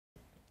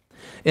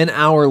In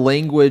our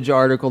language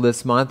article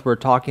this month, we're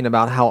talking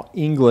about how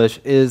English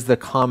is the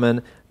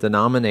common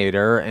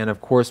denominator. And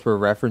of course, we're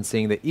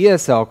referencing the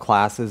ESL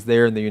classes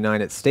there in the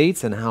United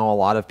States and how a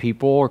lot of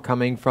people are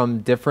coming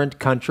from different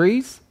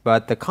countries.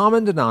 But the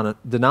common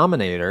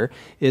denominator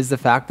is the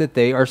fact that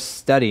they are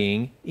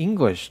studying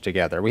English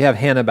together. We have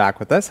Hannah back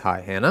with us.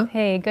 Hi, Hannah.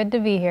 Hey, good to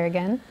be here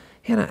again.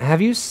 Hannah,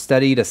 have you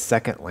studied a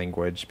second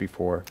language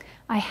before?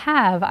 I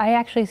have. I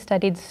actually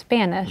studied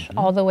Spanish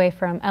all the way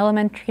from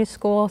elementary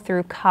school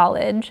through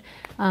college.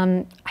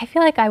 I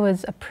feel like I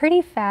was a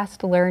pretty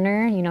fast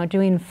learner, you know,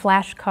 doing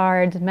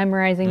flashcards,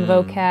 memorizing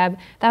vocab.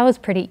 That was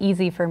pretty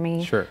easy for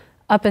me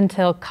up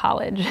until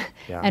college.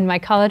 And my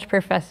college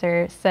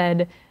professor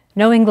said,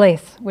 no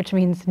inglés, which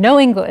means no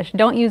English.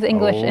 Don't use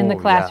English in the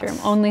classroom,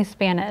 only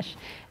Spanish.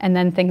 And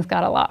then things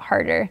got a lot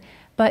harder.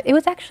 But it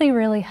was actually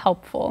really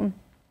helpful.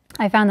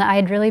 I found that I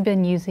had really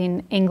been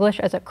using English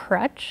as a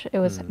crutch. It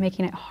was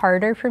making it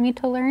harder for me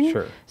to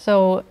learn.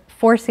 So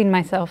forcing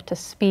myself to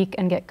speak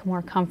and get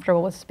more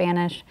comfortable with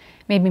Spanish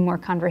made me more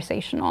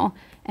conversational.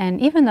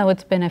 And even though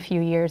it's been a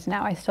few years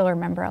now, I still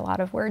remember a lot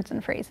of words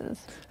and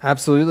phrases.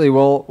 Absolutely.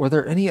 Well, were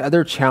there any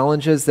other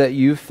challenges that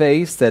you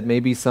faced that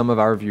maybe some of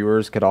our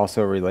viewers could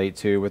also relate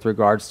to with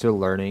regards to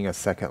learning a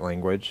second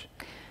language?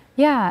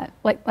 Yeah,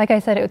 like I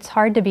said, it's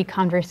hard to be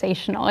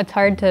conversational. It's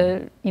hard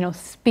to, you know,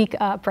 speak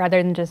up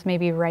rather than just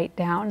maybe write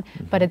down.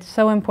 But it's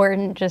so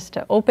important just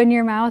to open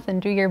your mouth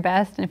and do your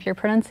best. And if your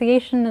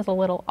pronunciation is a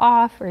little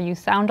off or you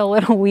sound a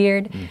little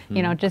weird,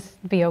 you know,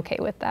 just be okay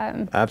with that.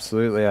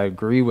 Absolutely, I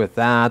agree with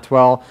that.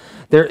 Well,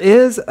 there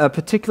is a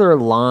particular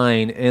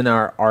line in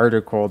our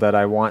article that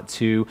I want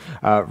to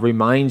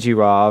remind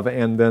you of,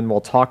 and then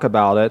we'll talk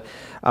about it.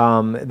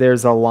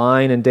 There's a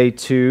line in day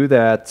 2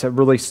 that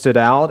really stood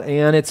out,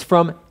 and it's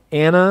from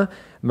Anna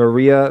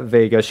Maria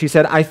Vega. She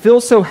said, I feel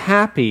so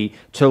happy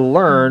to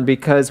learn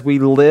because we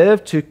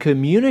live to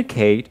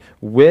communicate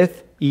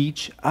with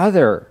each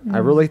other. I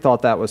really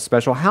thought that was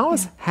special. How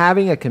has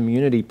having a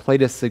community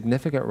played a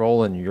significant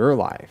role in your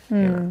life?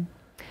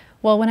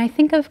 Well, when I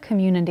think of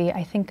community,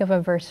 I think of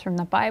a verse from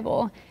the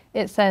Bible.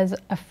 It says,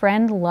 a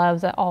friend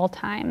loves at all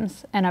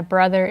times, and a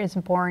brother is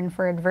born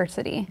for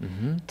adversity.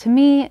 To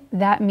me,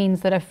 that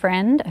means that a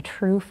friend, a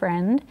true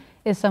friend,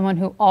 is someone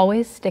who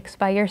always sticks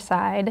by your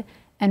side.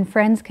 And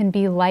friends can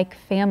be like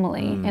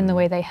family in the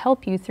way they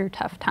help you through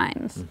tough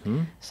times.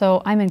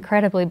 So I'm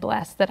incredibly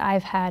blessed that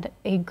I've had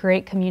a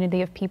great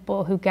community of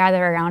people who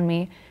gather around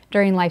me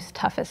during life's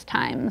toughest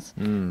times.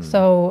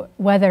 So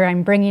whether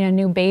I'm bringing a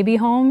new baby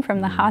home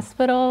from the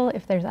hospital,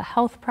 if there's a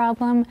health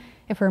problem,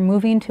 if we're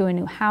moving to a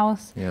new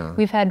house,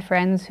 we've had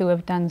friends who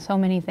have done so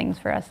many things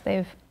for us.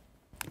 They've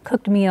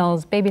cooked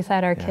meals,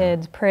 babysat our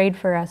kids, prayed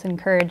for us,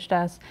 encouraged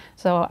us.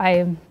 So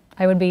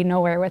I would be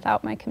nowhere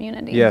without my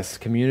community. Yes,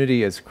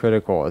 community is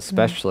critical,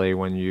 especially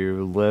when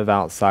you live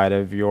outside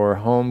of your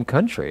home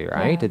country,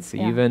 right? It's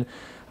even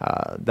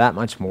that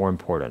much more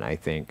important, I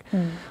think.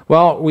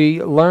 Well,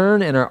 we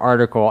learn in our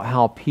article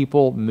how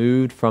people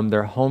moved from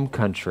their home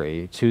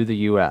country to the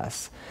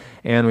U.S.,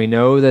 and we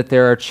know that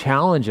there are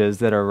challenges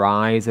that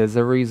arise as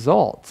a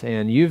result,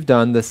 and you've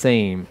done the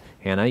same.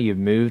 Hannah, you've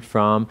moved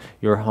from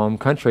your home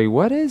country.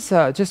 What is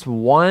just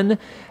one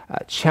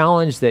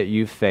challenge that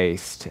you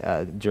faced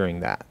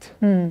during that?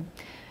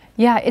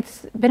 Yeah,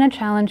 it's been a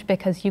challenge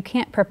because you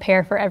can't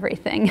prepare for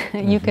everything.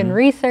 You can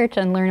research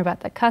and learn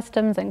about the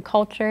customs and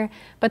culture,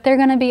 but they're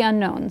going to be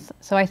unknowns.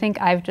 So I think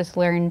I've just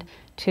learned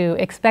to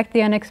expect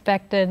the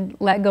unexpected,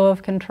 let go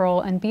of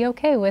control, and be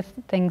okay with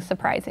things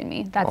surprising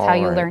me. That's how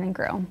you learn and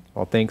grow.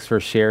 Well, thanks for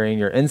sharing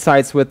your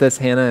insights with us,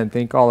 Hannah, and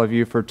thank all of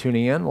you for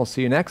tuning in. We'll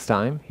see you next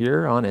time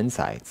here on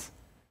Insights.